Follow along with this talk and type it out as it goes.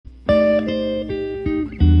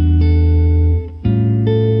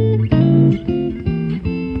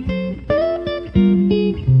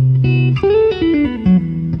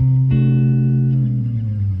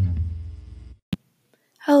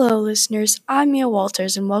listeners. I'm Mia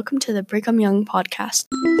Walters, and welcome to the Brigham Young podcast.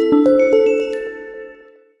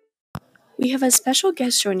 We have a special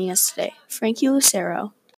guest joining us today, Frankie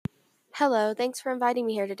Lucero. Hello, thanks for inviting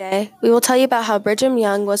me here today. We will tell you about how Brigham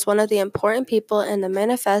Young was one of the important people in the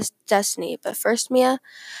Manifest Destiny. But first, Mia,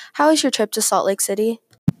 how was your trip to Salt Lake City?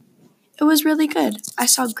 It was really good. I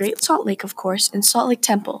saw Great Salt Lake, of course, and Salt Lake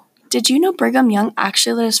Temple. Did you know Brigham Young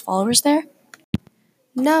actually led his followers there?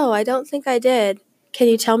 No, I don't think I did. Can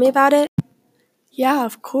you tell me about it? Yeah,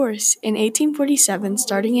 of course. In 1847,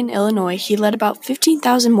 starting in Illinois, he led about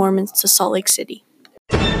 15,000 Mormons to Salt Lake City.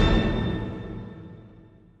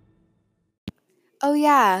 Oh,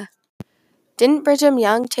 yeah. Didn't Brigham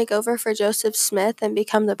Young take over for Joseph Smith and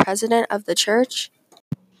become the president of the church?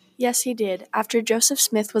 Yes, he did, after Joseph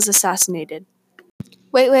Smith was assassinated.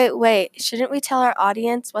 Wait. Shouldn't we tell our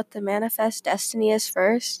audience what the Manifest Destiny is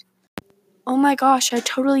first? Oh my gosh, I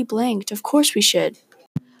totally blanked. Of course we should.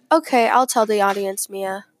 Okay, I'll tell the audience,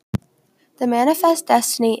 Mia. The Manifest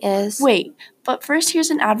Destiny is... Wait, but first here's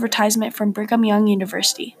an advertisement from Brigham Young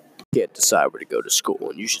University. Can't decide where to go to school,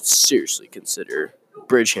 and you should seriously consider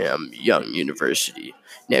Brigham Young University,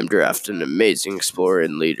 named after an amazing explorer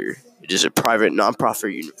and leader. It is a private,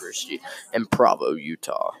 non-profit university in Provo,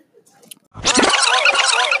 Utah.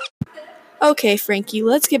 Okay, Frankie,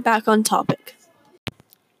 let's get back on topic.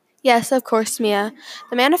 Yes, of course, Mia.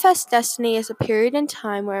 The Manifest Destiny is a period in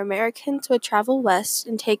time where Americans would travel west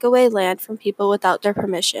and take away land from people without their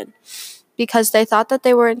permission, because they thought that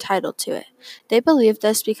they were entitled to it. They believed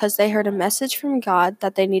this because they heard a message from God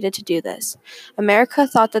that they needed to do this. America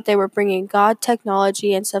thought that they were bringing God,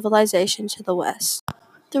 technology, and civilization to the West.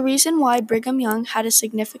 The reason why Brigham Young had a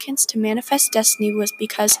significance to Manifest Destiny was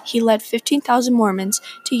because he led 15,000 Mormons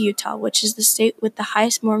to Utah, which is the state with the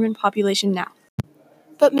highest Mormon population now.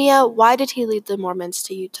 But Mia, why did he lead the Mormons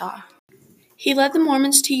to Utah? He led the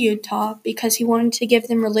Mormons to Utah because he wanted to give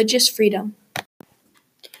them religious freedom.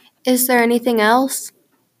 Is there anything else?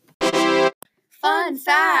 Fun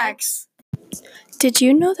facts! Did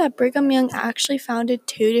you know that Brigham Young actually founded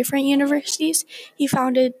 2 different universities? He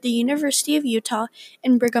founded the University of Utah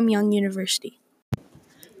and Brigham Young University.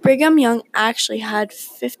 Brigham Young actually had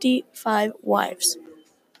 55 wives.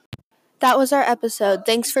 That was our episode.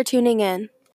 Thanks for tuning in.